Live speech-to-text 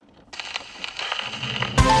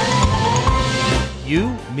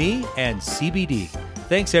You, Me, and CBD.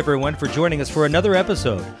 Thanks everyone for joining us for another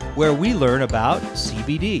episode where we learn about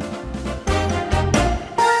CBD.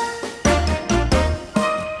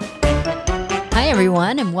 Hi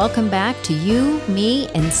everyone, and welcome back to You, Me,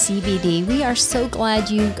 and CBD. We are so glad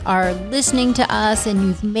you are listening to us and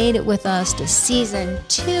you've made it with us to Season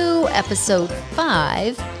 2, Episode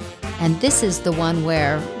 5. And this is the one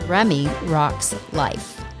where Remy rocks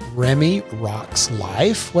life. Remy rocks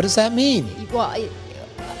life? What does that mean? Well,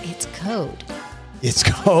 it's code. It's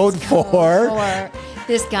code for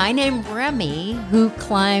this guy named Remy who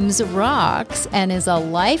climbs rocks and is a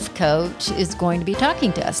life coach is going to be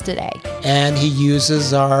talking to us today. And he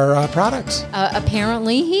uses our products.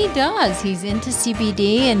 Apparently he does. He's into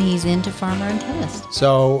CBD and he's into Farmer and Chemist.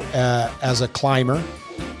 So as a climber,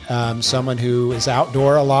 someone who is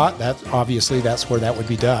outdoor a lot, that's where that would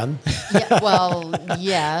be done. Yeah, well,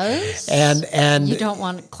 yes. And you don't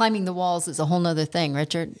want climbing the walls is a whole nother thing,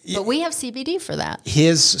 Richard. But we have CBD for that.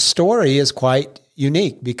 His story is quite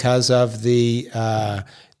unique because of the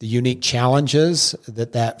unique challenges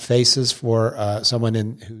that faces for someone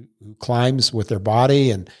who climbs with their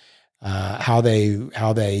body and how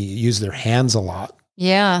they use their hands a lot.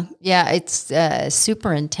 Yeah, it's a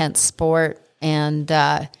super intense sport, and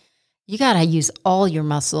you got to use all your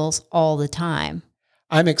muscles all the time.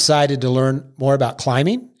 I'm excited to learn more about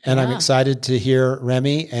climbing, and I'm excited to hear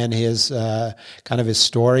Remy and his his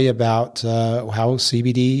story about how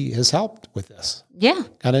CBD has helped with this. Yeah.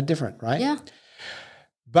 Kind of different, right? Yeah.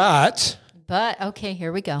 But okay,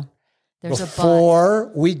 here we go. There's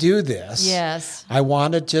before we do this, yes, I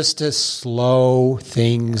wanted just to slow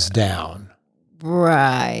things down.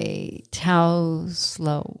 Right. How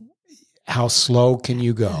slow? How slow can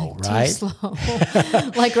you go, right? Too slow.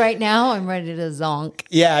 Like right now, I'm ready to zonk.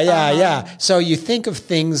 Yeah. So you think of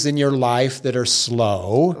things in your life that are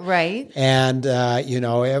slow. Right. And,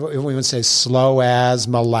 everyone says slow as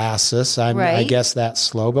molasses. I guess that's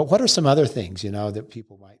slow. But what are some other things, that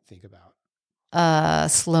people might think about?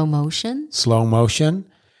 Slow motion. Slow motion.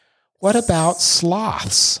 What about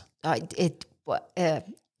sloths?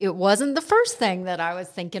 It wasn't the first thing that I was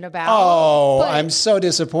thinking about. Oh, I'm so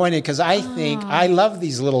disappointed because I love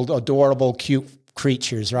these little adorable, cute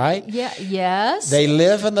creatures, right? Yeah. Yes. They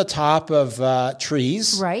live on the top of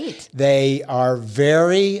trees. Right. They are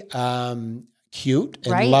very cute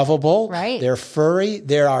and lovable. Right. They're furry.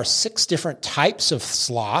 There are 6 different types of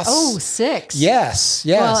sloths. Oh, 6. Yes.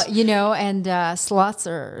 Well, and sloths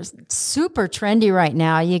are super trendy right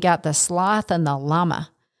now. You got the sloth and the llama.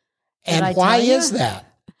 And why is that?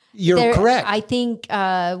 You're correct. I think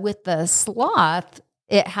with the sloth,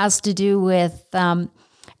 it has to do with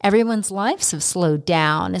everyone's lives have slowed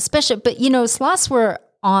down, especially. But, sloths were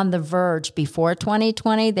on the verge before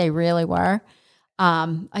 2020. They really were.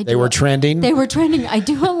 They were trending. They were trending. I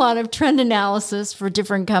do a lot of trend analysis for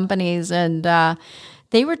different companies, and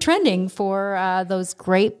they were trending for those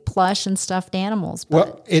great plush and stuffed animals. But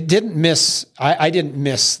well, it didn't miss. I didn't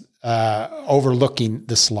miss overlooking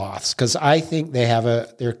the sloths because I think they have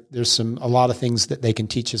there's a lot of things that they can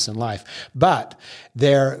teach us in life, but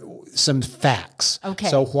there are some facts. Okay.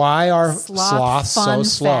 So why are sloths so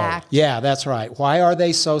slow? Fact. Yeah, that's right. Why are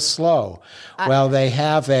they so slow? Well, they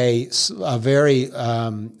have a very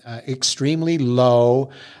extremely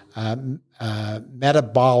low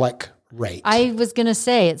metabolic rate. I was going to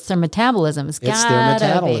say it's their metabolism. It's their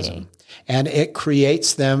metabolism. Be. And it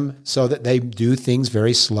creates them so that they do things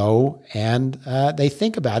very slow and they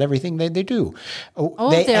think about everything they do.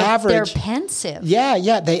 They're pensive.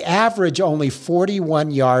 Yeah. They average only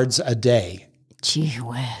 41 yards a day. Gee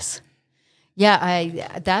whiz.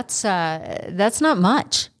 Yeah, that's not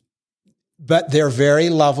much. But they're very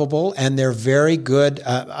lovable and they're very good.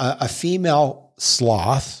 A female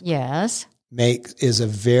sloth is a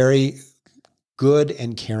very good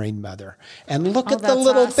and caring mother. And look at the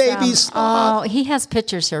little baby sloth. Oh, he has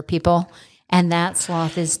pictures here, people. And that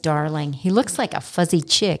sloth is darling. He looks like a fuzzy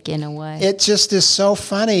chick in a way. It just is so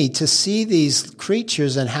funny to see these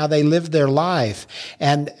creatures and how they live their life.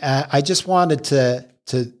 And I just wanted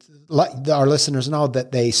to let our listeners know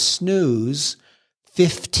that they snooze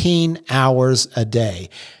 15 hours a day.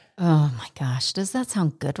 Oh my gosh. Does that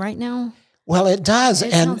sound good right now? Well, it does.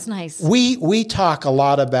 It sounds nice. We talk a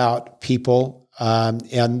lot about people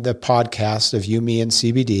in the podcast of You, Me, and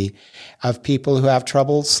CBD of people who have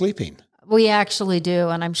trouble sleeping. We actually do.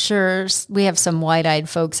 And I'm sure we have some wide-eyed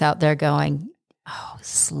folks out there going, oh,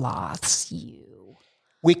 sloths, you.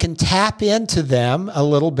 we can tap into them a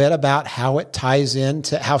little bit about how it ties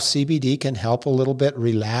into how CBD can help a little bit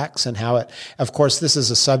relax, and how it, of course, this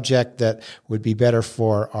is a subject that would be better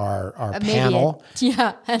for our panel.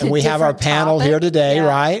 And we have our panel here today,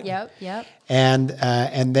 right? Yep.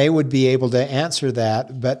 And they would be able to answer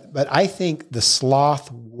that. But I think the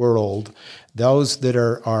sloth world, those that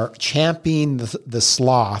are championing the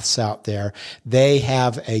sloths out there, they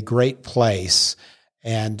have a great place.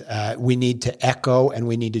 And we need to echo, and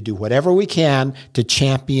we need to do whatever we can to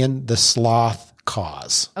champion the sloth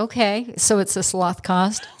cause. Okay, so it's a sloth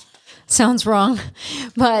cause. Sounds wrong.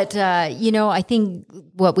 But, I think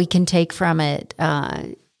what we can take from it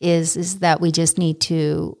is that we just need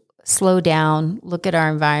to slow down, look at our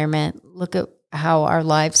environment, look at how our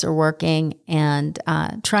lives are working, and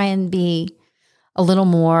try and be a little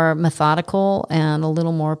more methodical and a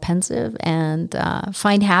little more pensive, and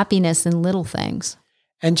find happiness in little things.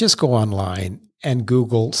 And just go online and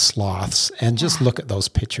Google sloths and just look at those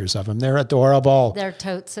pictures of them. They're adorable. They're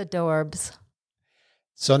totes adorbs.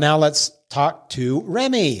 So now let's talk to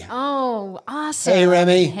Remy. Oh, awesome. Hey,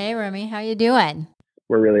 Remy. Hey, Remy. How you doing?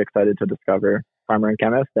 We're really excited to discover Farmer and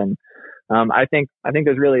Chemist. And I think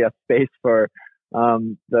there's really a space for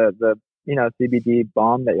the CBD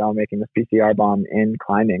balm that y'all making, this PCR balm, in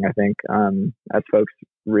climbing. I think as folks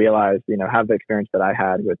realize, have the experience that I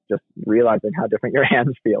had with just realizing how different your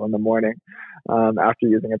hands feel in the morning after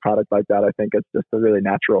using a product like that, I think it's just a really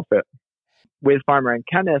natural fit. With Farmer and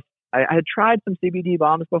Chemist, I had tried some CBD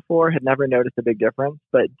balms before, had never noticed a big difference,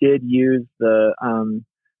 but did use the,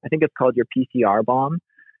 I think it's called your PCR balm.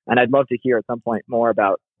 And I'd love to hear at some point more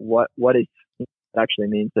about what it actually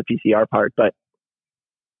means, the PCR part. But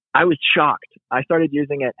I was shocked. I started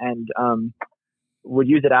using it and would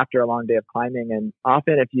use it after a long day of climbing. And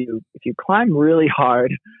often if you climb really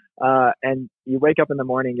hard and you wake up in the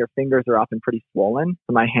morning, your fingers are often pretty swollen.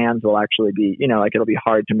 So my hands will actually be, it'll be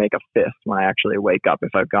hard to make a fist when I actually wake up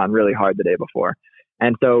if I've gone really hard the day before.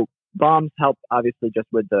 And so balms help obviously just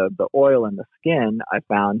with the oil and the skin, I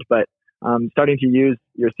found. But starting to use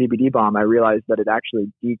your CBD balm, I realized that it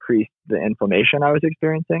actually decreased the inflammation I was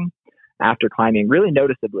experiencing after climbing really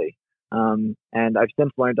noticeably. And I've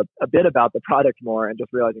since learned a bit about the product more, and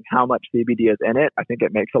just realizing how much CBD is in it. I think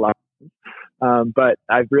it makes a lot of sense. But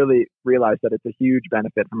I've really realized that it's a huge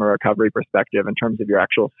benefit from a recovery perspective in terms of your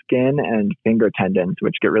actual skin and finger tendons,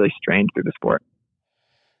 which get really strained through the sport.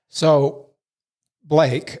 So,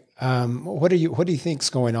 Blake, what do you think's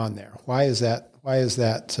going on there? Why is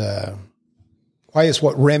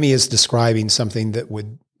what Remy is describing something that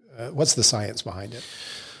would? What's the science behind it?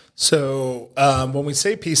 So when we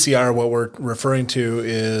say PCR, what we're referring to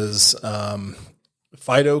is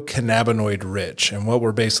phytocannabinoid rich. And what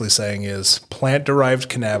we're basically saying is plant-derived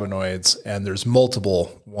cannabinoids, and there's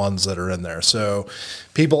multiple ones that are in there. So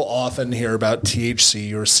people often hear about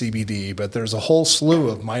THC or CBD, but there's a whole slew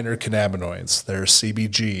of minor cannabinoids. There's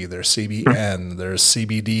CBG, there's CBN, there's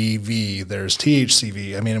CBDV, there's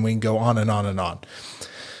THCV. I mean, we can go on and on and on.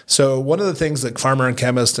 So one of the things that Farmer and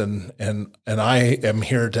Chemist and I am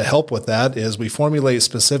here to help with that is we formulate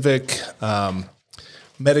specific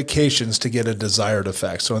medications to get a desired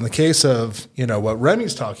effect. So in the case of, what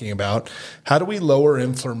Remy's talking about, how do we lower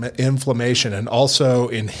inflammation and also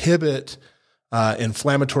inhibit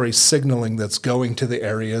inflammatory signaling that's going to the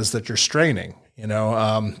areas that you're straining?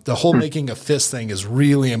 The whole making a fist thing is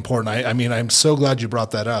really important. I'm so glad you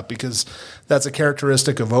brought that up, because that's a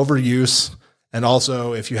characteristic of overuse. And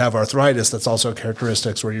also, if you have arthritis, that's also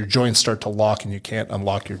characteristics where your joints start to lock and you can't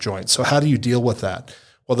unlock your joints. So how do you deal with that?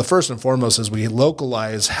 Well, the first and foremost is we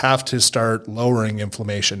have to start lowering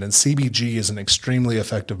inflammation. And CBG is an extremely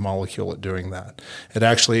effective molecule at doing that. It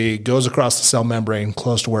actually goes across the cell membrane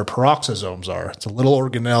close to where peroxisomes are. It's a little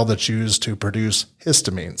organelle that's used to produce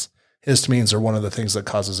histamines. Histamines are one of the things that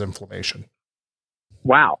causes inflammation.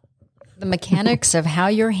 Wow. The mechanics of how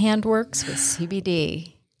your hand works with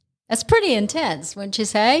CBD. That's pretty intense, wouldn't you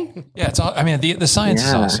say? Yeah, the science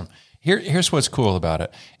is awesome. Here's what's cool about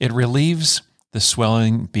it. It relieves the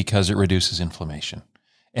swelling because it reduces inflammation.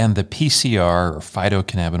 And the PCR, or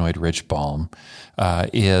phytocannabinoid-rich balm,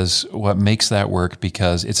 is what makes that work,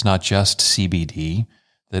 because it's not just CBD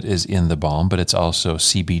that is in the balm, but it's also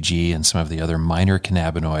CBG and some of the other minor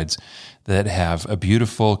cannabinoids that have a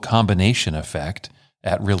beautiful combination effect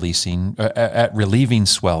at relieving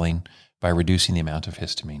swelling by reducing the amount of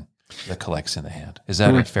histamine that collects in the hand. Is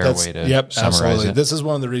that a fair way to summarize absolutely. it? This is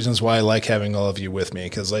one of the reasons why I like having all of you with me,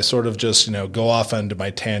 because I sort of just, go off onto my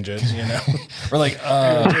tangent, We're like,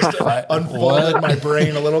 just unfolded my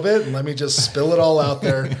brain a little bit and let me just spill it all out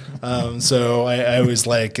there. So I always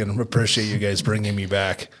like and appreciate you guys bringing me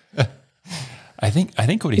back. I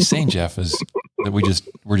think what he's saying, Jeff, is that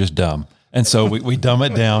we're just dumb. And so we dumb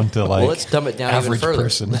it down to like, well, let's dumb it down even further.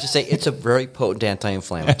 Person. Let's just say it's a very potent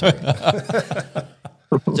anti-inflammatory.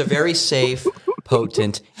 It's a very safe,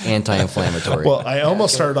 potent anti-inflammatory. Well, I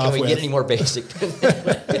almost started off Can we with. get any more basic?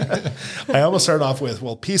 I almost started off with,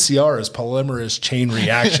 well, PCR is polymerase chain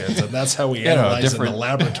reactions, and that's how we analyze in the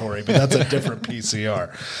laboratory, but that's a different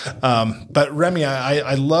PCR. But Remy,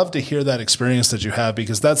 I love to hear that experience that you have,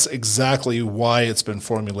 because that's exactly why it's been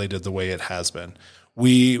formulated the way it has been.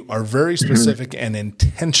 We are very specific and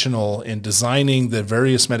intentional in designing the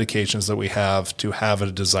various medications that we have to have a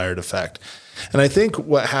desired effect. And I think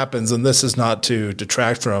what happens, and this is not to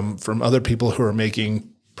detract from other people who are making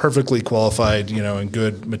perfectly qualified, and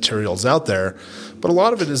good materials out there, but a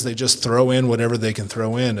lot of it is they just throw in whatever they can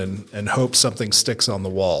throw in and hope something sticks on the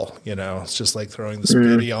wall. It's just like throwing the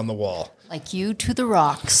spaghetti on the wall. Like you to the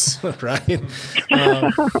rocks. Right?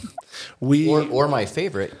 Or my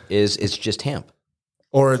favorite is it's just hemp.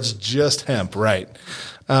 Or it's just hemp, right?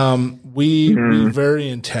 We very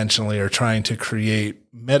intentionally are trying to create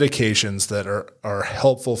medications that are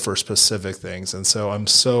helpful for specific things. And so I'm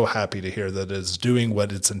so happy to hear that it's doing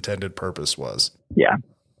what its intended purpose was. Yeah.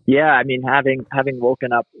 Yeah. I mean, having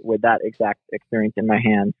woken up with that exact experience in my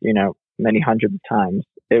hands, many hundreds of times,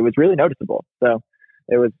 it was really noticeable. So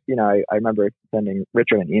it was, I remember sending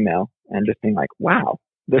Richard an email and just being like, wow,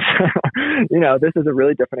 this, this is a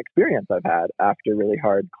really different experience I've had after really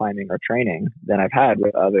hard climbing or training than I've had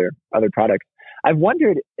with other products. I've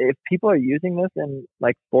wondered if people are using this in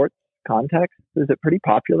like sports context. Is it pretty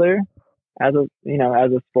popular as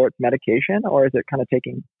a sports medication, or is it kind of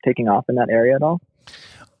taking off in that area at all?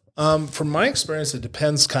 From my experience, it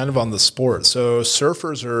depends kind of on the sport. So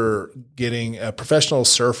surfers are getting, professional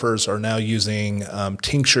surfers are now using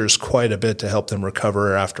tinctures quite a bit to help them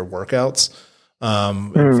recover after workouts.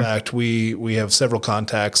 In fact, we have several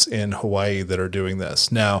contacts in Hawaii that are doing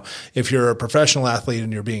this. Now, if you're a professional athlete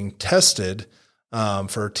and you're being tested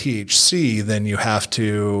for THC, then you have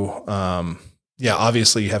to,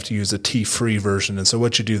 obviously you have to use a tea-free version. And so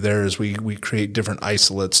what you do there is we create different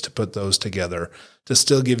isolates to put those together to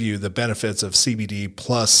still give you the benefits of CBD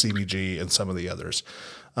plus CBG and some of the others.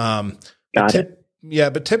 Got it.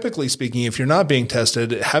 Yeah, but typically speaking, if you're not being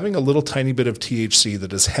tested, having a little tiny bit of THC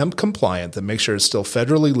that is hemp compliant, that makes sure it's still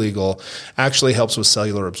federally legal, actually helps with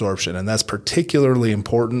cellular absorption. And that's particularly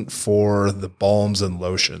important for the balms and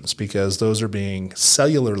lotions, because those are being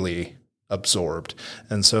cellularly absorbed.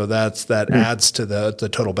 And so that adds to the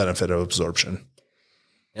total benefit of absorption.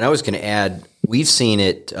 And I was going to add, we've seen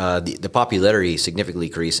it, the popularity significantly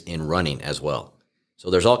increase in running as well.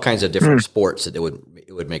 So there's all kinds of different sports that it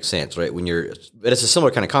would make sense, right? But it's a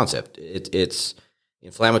similar kind of concept. It's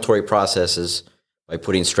inflammatory processes by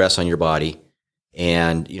putting stress on your body,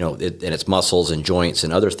 and and it's muscles and joints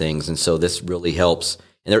and other things. And so this really helps.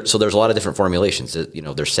 And so there's a lot of different formulations.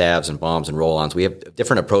 There's salves and balms and roll-ons. We have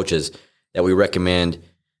different approaches that we recommend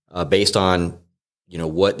based on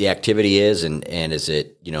what the activity is, and is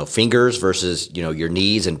it fingers versus your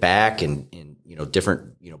knees and back and different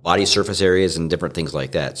body surface areas and different things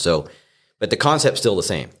like that. So, but the concept's still the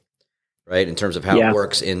same, right? In terms of how it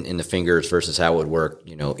works in the fingers versus how it would work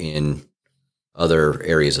in other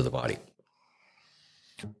areas of the body.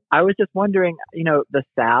 I was just wondering, the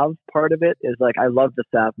salve part of it is like, I love the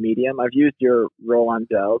salve medium. I've used your roll-on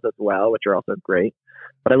gels as well, which are also great.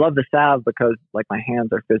 But I love the salve because like my hands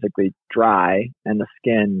are physically dry and the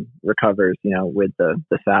skin recovers, with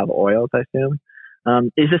the salve oils, I assume.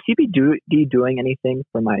 Is the CBD doing anything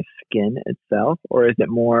for my skin itself, or is it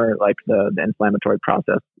more like the inflammatory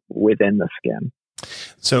process within the skin?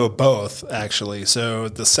 So both, actually. So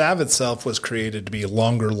the salve itself was created to be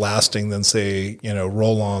longer lasting than, say,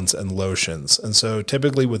 roll-ons and lotions. And so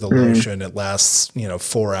typically with a lotion, it lasts,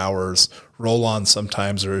 4 hours. Roll-ons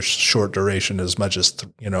sometimes are short duration, as much as,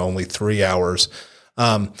 only 3 hours.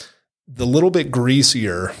 The little bit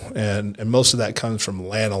greasier, and most of that comes from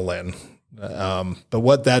lanolin. But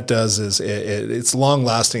what that does is it's long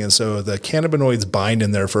lasting. And so the cannabinoids bind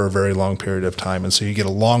in there for a very long period of time. And so you get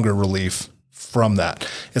a longer relief from that.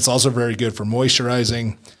 It's also very good for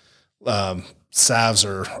moisturizing. Salves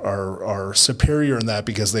are superior in that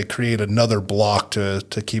because they create another block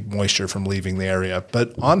to keep moisture from leaving the area.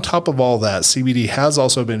 But on top of all that, CBD has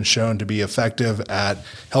also been shown to be effective at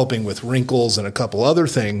helping with wrinkles and a couple other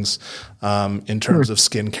things in terms of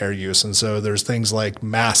skincare use. And so there's things like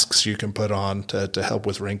masks you can put on to help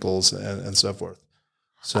with wrinkles and so forth.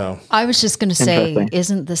 So I was just going to say,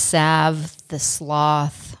 isn't the salve the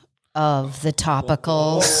sloth of the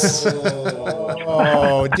topicals?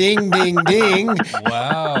 Oh, ding, ding, ding.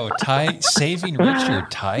 Wow. Saving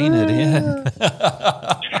Richard, tying it in.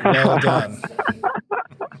 Well done.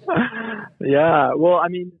 Yeah. Well, I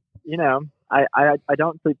mean, I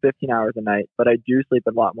don't sleep 15 hours a night, but I do sleep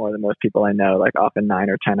a lot more than most people I know, like often 9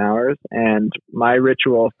 or 10 hours. And my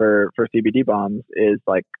ritual for CBD bombs is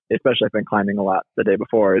like, especially if I've been climbing a lot the day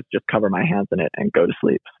before, is just cover my hands in it and go to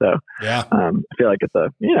sleep. So Yeah. I feel like it's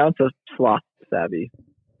a sloth savvy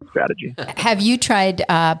strategy. Have you tried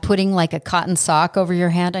putting like a cotton sock over your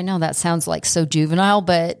hand? I know that sounds like so juvenile,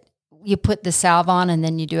 but you put the salve on and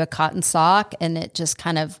then you do a cotton sock and it just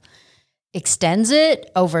kind of extends it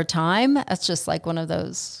over time. That's just like one of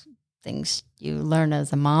those things you learn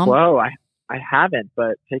as a mom. Whoa, I haven't,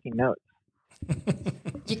 but taking notes.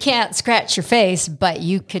 You can't scratch your face, but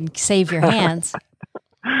you can save your hands.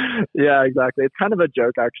 Yeah, exactly. It's kind of a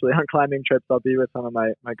joke actually. On climbing trips, I'll be with some of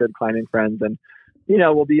my good climbing friends, and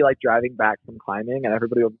we'll be like driving back from climbing, and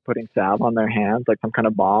everybody will be putting salve on their hands, like some kind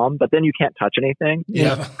of balm. But then you can't touch anything.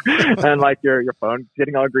 Yeah. And like your phone's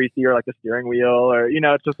getting all greasy, or like the steering wheel, or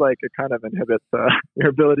it's just like it kind of inhibits your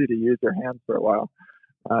ability to use your hands for a while.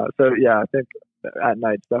 So yeah, I think at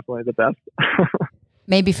night's definitely the best.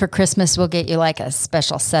 Maybe for Christmas we'll get you like a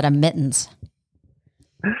special set of mittens.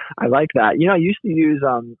 I like that. I used to use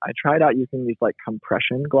I tried out using these like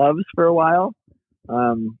compression gloves for a while.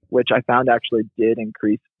 Which I found actually did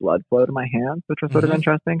increase blood flow to my hands, which was sort of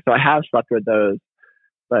interesting. So I have slept with those,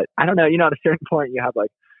 but I don't know, at a certain point you have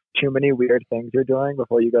like too many weird things you're doing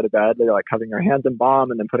before you go to bed. You're like covering your hands in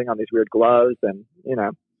balm and then putting on these weird gloves and,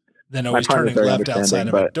 Then always turning left outside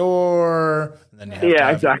of a door. And then you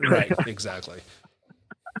have exactly. Right, exactly.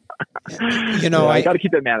 I got to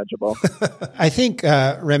keep it manageable. I think,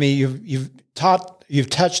 Remy, you've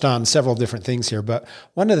touched on several different things here, but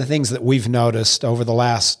one of the things that we've noticed over the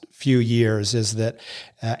last few years is that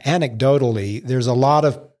anecdotally, there's a lot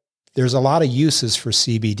of uses for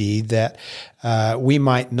CBD that we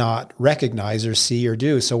might not recognize or see or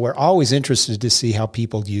do. So we're always interested to see how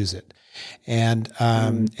people use it. And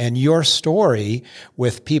your story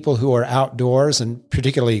with people who are outdoors and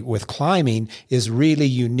particularly with climbing is really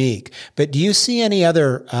unique. But do you see any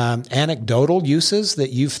other anecdotal uses that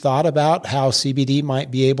you've thought about how CBD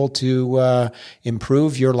might be able to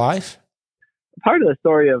improve your life? Part of the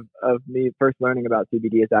story of me first learning about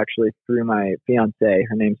CBD is actually through my fiance.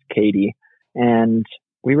 Her name's Katie. And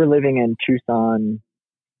we were living in Tucson,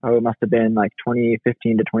 it must have been like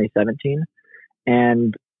 2015 to 2017.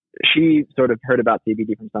 And she sort of heard about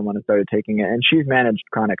CBD from someone and started taking it. And she's managed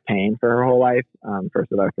chronic pain for her whole life,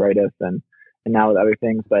 first with arthritis and now with other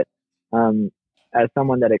things. But as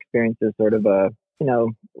someone that experiences sort of as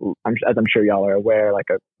I'm sure y'all are aware, like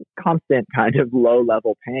a constant kind of low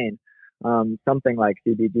level pain, something like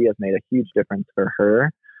CBD has made a huge difference for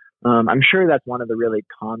her. I'm sure that's one of the really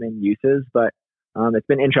common uses, but it's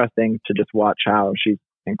been interesting to just watch how she's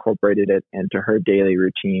incorporated it into her daily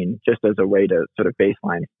routine just as a way to sort of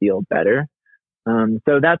baseline feel better.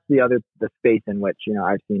 So that's the space in which,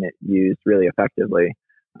 I've seen it used really effectively.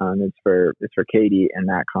 It's for Katie in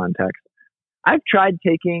that context. I've tried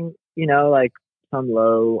taking, like some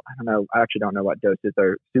low, I actually don't know what doses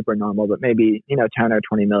are super normal, but maybe, 10 or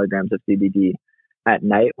 20 milligrams of CBD at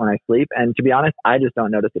night when I sleep. And to be honest, I just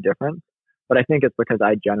don't notice a difference, but I think it's because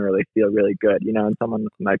I generally feel really good, and someone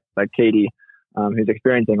like Katie, who's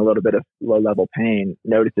experiencing a little bit of low level pain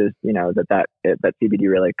notices, that CBD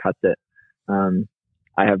really cuts it.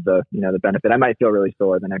 I have the benefit. I might feel really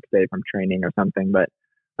sore the next day from training or something, but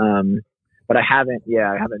I haven't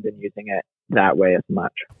been using it that way as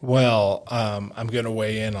much. Well, I'm going to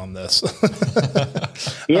weigh in on this.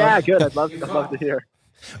 Yeah, good. I'd love to hear.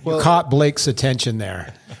 Well, you caught Blake's attention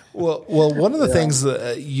there. Well, one of the things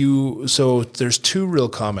that so there's two real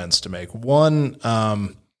comments to make. One,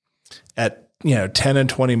 at 10 and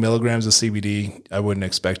 20 milligrams of CBD, I wouldn't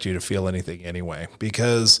expect you to feel anything anyway,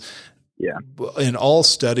 because in all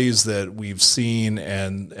studies that we've seen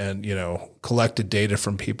and collected data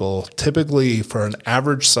from people, typically for an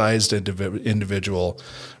average sized individual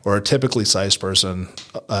or a typically sized person,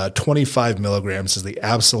 25 milligrams is the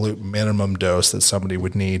absolute minimum dose that somebody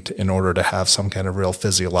would need in order to have some kind of real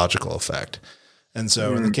physiological effect. And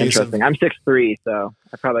so in the case of, I'm 6'3", so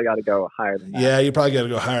I probably got to go higher than that. Yeah, you probably got to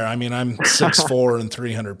go higher. I mean, I'm 6'4" and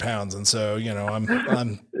 300 pounds. And so,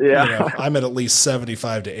 I'm at least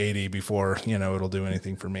 75 to 80 before, it'll do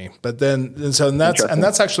anything for me. But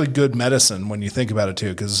that's actually good medicine when you think about it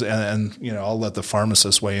too. Cause, and I'll let the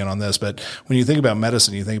pharmacist weigh in on this, but when you think about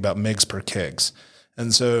medicine, you think about mgs per kgs.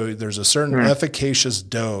 And so there's a certain efficacious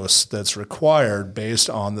dose that's required based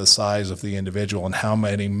on the size of the individual and how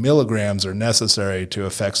many milligrams are necessary to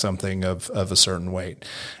affect something of a certain weight.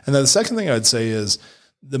 And then the second thing I'd say is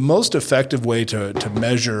the most effective way to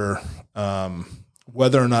measure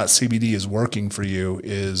whether or not CBD is working for you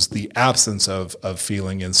is the absence of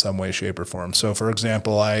feeling in some way, shape, or form. So, for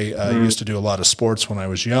example, I used to do a lot of sports when I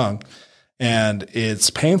was young, and it's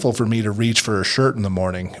painful for me to reach for a shirt in the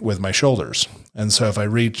morning with my shoulders. And so if I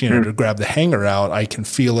reach, to grab the hanger out, I can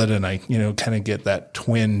feel it and I, kind of get that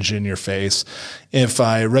twinge in your face. If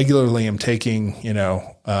I regularly am taking,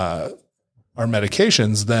 our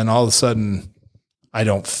medications, then all of a sudden I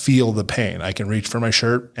don't feel the pain. I can reach for my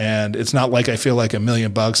shirt, and it's not like I feel like $1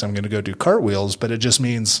 million I'm going to go do cartwheels, but it just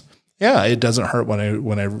means, it doesn't hurt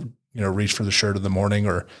when I reach for the shirt in the morning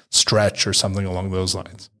or stretch or something along those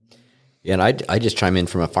lines. Yeah, and I just chime in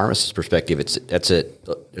from a pharmacist's perspective.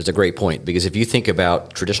 There's a great point, because if you think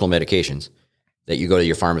about traditional medications that you go to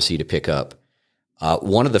your pharmacy to pick up,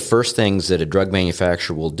 one of the first things that a drug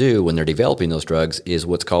manufacturer will do when they're developing those drugs is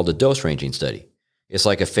what's called a dose ranging study. It's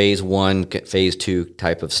like a phase 1, phase 2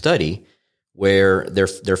 type of study where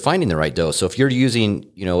they're finding the right dose. So if you're using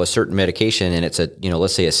a certain medication and it's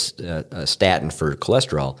let's say a statin for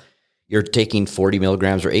cholesterol, you're taking 40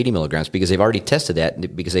 milligrams or 80 milligrams because they've already tested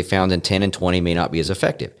that, because they found that 10 and 20 may not be as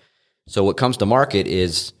effective. So what comes to market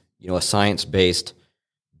is, a science-based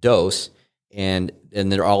dose. And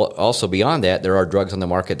there are also beyond that, there are drugs on the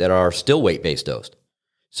market that are still weight-based dosed.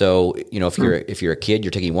 So, if you're a kid,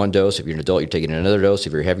 you're taking one dose. If you're an adult, you're taking another dose.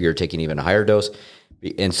 If you're heavier, you're taking even a higher dose.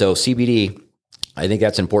 And so CBD, I think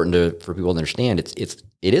that's important for people to understand. It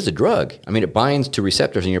is a drug. I mean, it binds to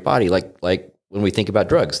receptors in your body, like when we think about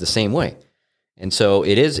drugs, the same way. And so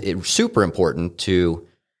it's super important to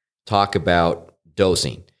talk about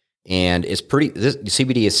dosing. And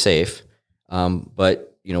CBD is safe, but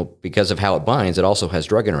because of how it binds, it also has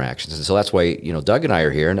drug interactions. And so that's why, Doug and I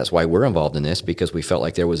are here, and that's why we're involved in this, because we felt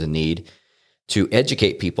like there was a need to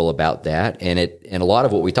educate people about that. And a lot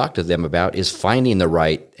of what we talk to them about is finding the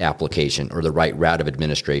right application or the right route of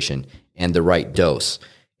administration and the right dose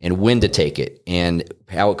and when to take it and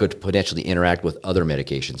how it could potentially interact with other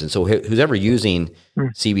medications. And so who's ever using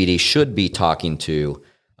CBD should be talking to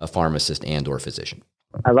a pharmacist and or physician.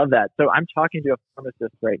 I love that. So I'm talking to a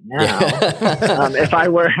pharmacist right now. If I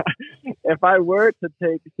were to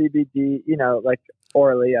take CBD, like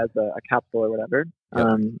orally as a capsule or whatever, I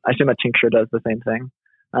assume a tincture does the same thing.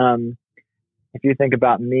 If you think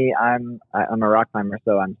about me, I'm a rock climber,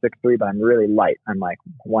 so I'm 6'3", but I'm really light. I'm like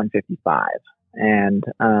 155. And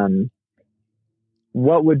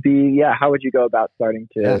what would be, how would you go about starting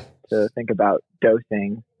to think about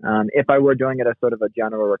dosing? If I were doing it as sort of a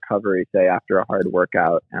general recovery, say after a hard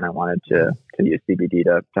workout, and I wanted to use CBD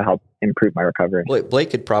to help improve my recovery.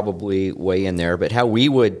 Blake could probably weigh in there, but how we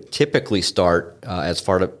would typically start as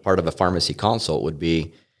part of a pharmacy consult would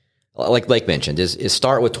be, like Blake mentioned, is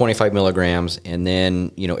start with 25 milligrams, and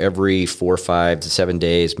then every 4, 5 to 7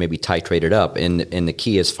 days maybe titrate it up. And the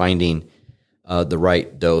key is finding the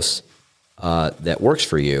right dose that works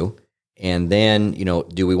for you. And then,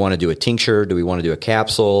 do we want to do a tincture? Do we want to do a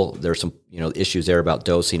capsule? There's some, issues there about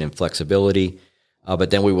dosing and flexibility.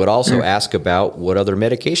 But then we would also ask about what other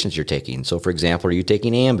medications you're taking. So, for example, are you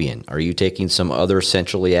taking Ambien? Are you taking some other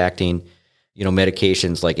centrally acting,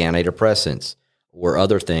 medications like antidepressants or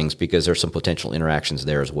other things? Because there's some potential interactions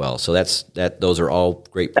there as well. So those are all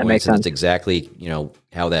great points. And it's exactly,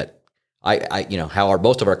 how how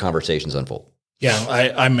most of our conversations unfold.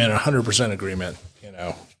 Yeah, I'm in 100% agreement,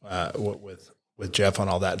 with Jeff on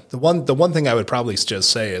all that. The one thing I would probably just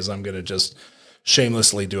say is I'm going to just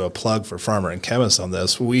shamelessly do a plug for Farmer and Chemist on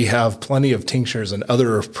this. We have plenty of tinctures and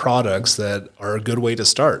other products that are a good way to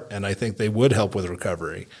start, and I think they would help with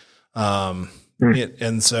recovery.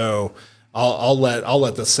 And so I'll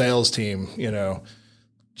let the sales team,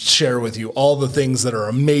 share with you all the things that are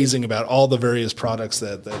amazing about all the various products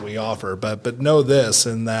that we offer. But know this,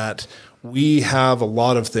 in that we have a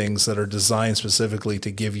lot of things that are designed specifically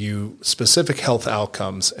to give you specific health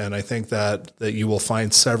outcomes. And I think that you will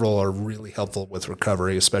find several are really helpful with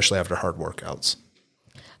recovery, especially after hard workouts.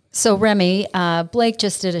 So Remy, Blake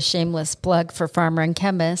just did a shameless plug for Farmer and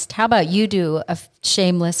Chemist. How about you do a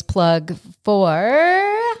shameless plug for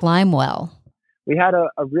Limewell? We had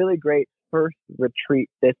a really great first retreat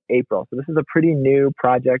this April. So this is a pretty new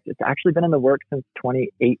project. It's actually been in the works since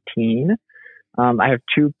 2018. I have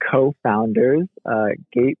two co-founders,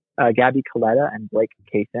 Gabby Coletta and Blake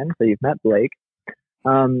Kaysen. So you've met Blake.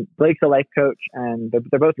 Blake's a life coach, and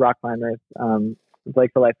they're both rock climbers.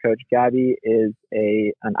 Blake's a life coach. Gabby is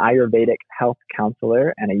an an Ayurvedic health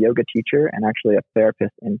counselor and a yoga teacher, and actually a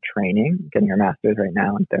therapist in training, getting her master's right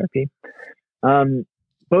now in therapy.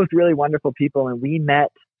 Both really wonderful people. And we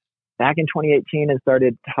met back in 2018 and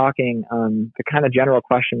started talking. The kind of general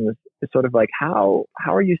question was sort of like, how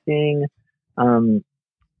are you seeing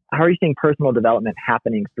personal development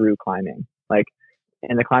happening through climbing? Like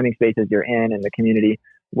in the climbing spaces you're in the community,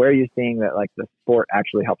 where are you seeing that like the sport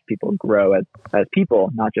actually helps people grow as people,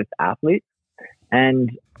 not just athletes? And,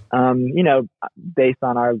 based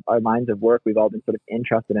on our lines of work, we've all been sort of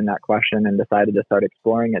interested in that question and decided to start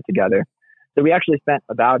exploring it together. So we actually spent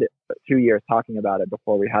about 2 years talking about it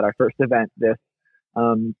before we had our first event this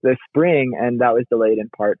spring. And that was delayed in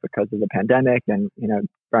part because of the pandemic, and,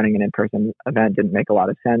 running an in-person event didn't make a lot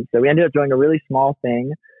of sense. So we ended up doing a really small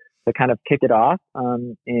thing to kind of kick it off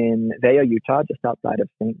in Vail, Utah, just outside of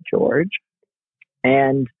St. George.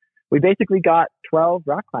 And we basically got 12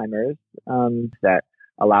 rock climbers that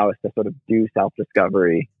allow us to sort of do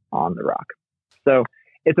self-discovery on the rock. So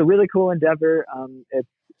it's a really cool endeavor. It's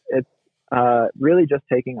really just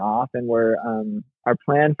taking off, and we're our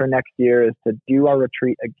plan for next year is to do our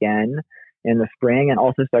retreat again in the spring, and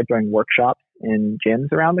also start doing workshops in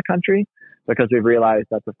gyms around the country, because we've realized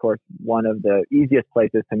that's, of course, one of the easiest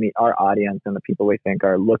places to meet our audience and the people we think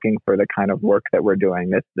are looking for the kind of work that we're doing,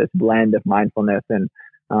 this blend of mindfulness and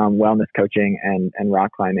wellness coaching and rock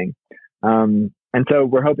climbing. And so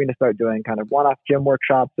we're hoping to start doing kind of one-off gym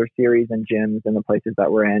workshops or series in gyms in the places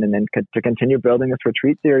that we're in, and then to continue building this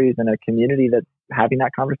retreat series in a community that's having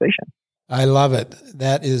that conversation. I love it.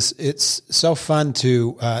 It's so fun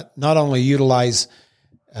to not only utilize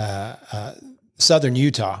Southern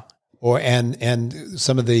Utah and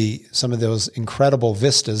some of those incredible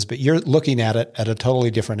vistas, but you're looking at it at a totally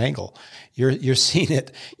different angle. You're seeing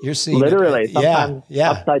it. You're seeing literally it, sometimes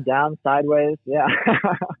upside down, sideways. Yeah.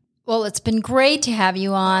 Well, it's been great to have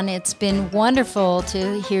you on. It's been wonderful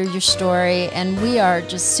to hear your story, and we are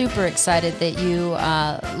just super excited that you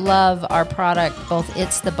love our product, both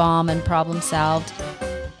It's the Balm and Problem Solved,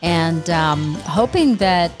 and hoping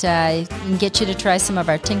that we can get you to try some of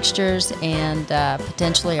our tinctures and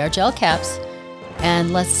potentially our gel caps,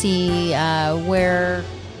 and let's see where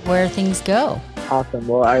things go. Awesome.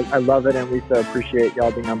 Well, I love it, and we so appreciate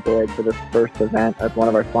y'all being on board for this first event as one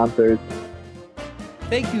of our sponsors.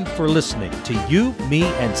 Thank you for listening to You, Me,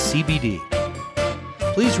 and CBD.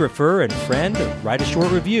 Please refer and friend or write a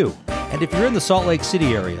short review. And if you're in the Salt Lake City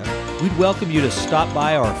area, we'd welcome you to stop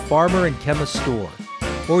by our Farmer and Chemist store.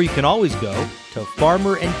 Or you can always go to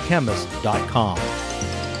farmerandchemist.com.